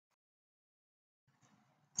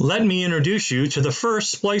Let me introduce you to the first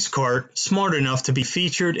splice cart smart enough to be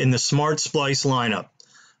featured in the Smart Splice lineup,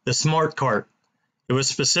 the Smart Cart. It was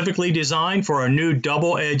specifically designed for our new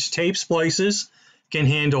double-edged tape splices, can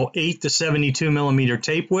handle 8 to 72 millimeter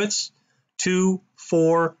tape widths, 2,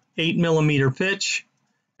 4, 8 millimeter pitch,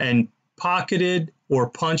 and pocketed or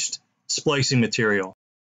punched splicing material.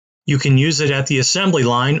 You can use it at the assembly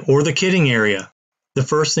line or the kitting area. The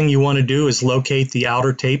first thing you want to do is locate the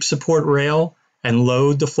outer tape support rail and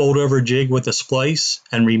load the fold-over jig with a splice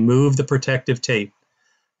and remove the protective tape.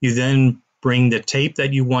 You then bring the tape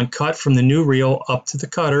that you want cut from the new reel up to the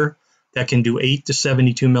cutter that can do 8 to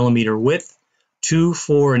 72 millimeter width, 2,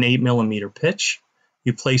 4, and 8 millimeter pitch.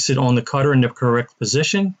 You place it on the cutter in the correct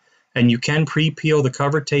position, and you can pre-peel the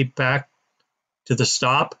cover tape back to the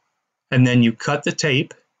stop, and then you cut the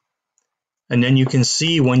tape, and then you can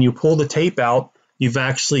see when you pull the tape out, you've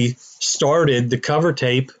actually started the cover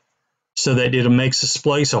tape so that it makes the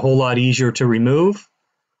splice a whole lot easier to remove.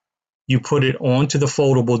 You put it onto the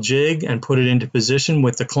foldable jig and put it into position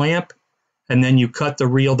with the clamp, and then you cut the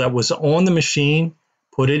reel that was on the machine,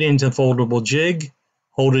 put it into the foldable jig,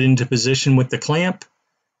 hold it into position with the clamp,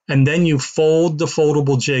 and then you fold the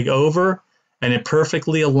foldable jig over and it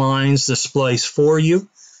perfectly aligns the splice for you.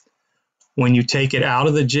 When you take it out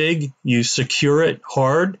of the jig, you secure it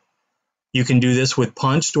hard. You can do this with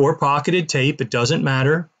punched or pocketed tape, it doesn't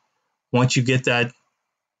matter. Once you get that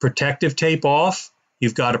protective tape off,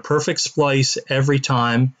 you've got a perfect splice every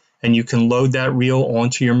time, and you can load that reel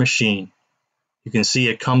onto your machine. You can see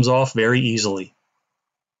it comes off very easily.